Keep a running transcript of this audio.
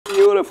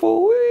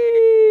beautiful.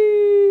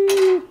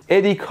 Whee!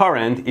 Eddy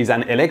current is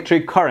an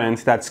electric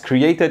current that's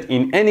created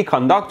in any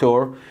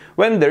conductor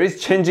when there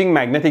is changing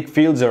magnetic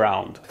fields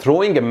around.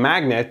 Throwing a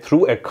magnet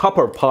through a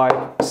copper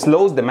pipe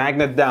slows the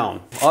magnet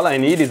down. All I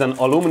need is an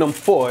aluminum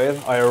foil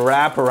I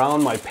wrap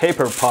around my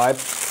paper pipe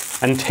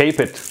and tape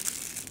it.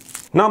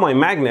 Now my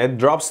magnet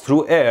drops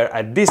through air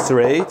at this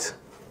rate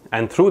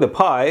and through the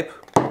pipe,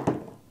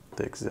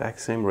 the exact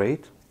same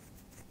rate.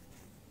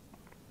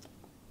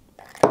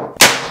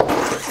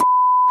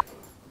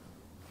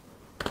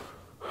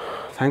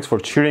 Thanks for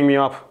cheering me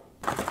up.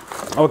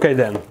 Okay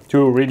then,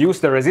 to reduce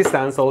the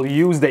resistance, I'll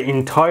use the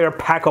entire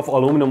pack of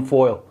aluminum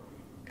foil.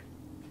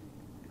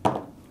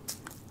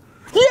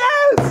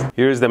 Yes!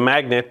 Here's the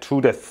magnet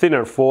through the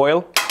thinner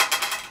foil.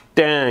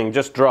 Dang,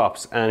 just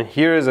drops. And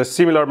here is a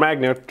similar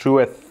magnet through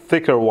a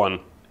thicker one.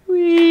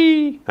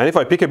 Whee! And if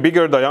I pick a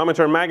bigger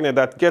diameter magnet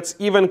that gets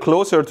even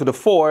closer to the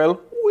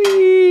foil,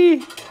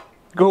 whee!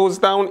 Goes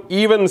down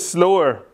even slower.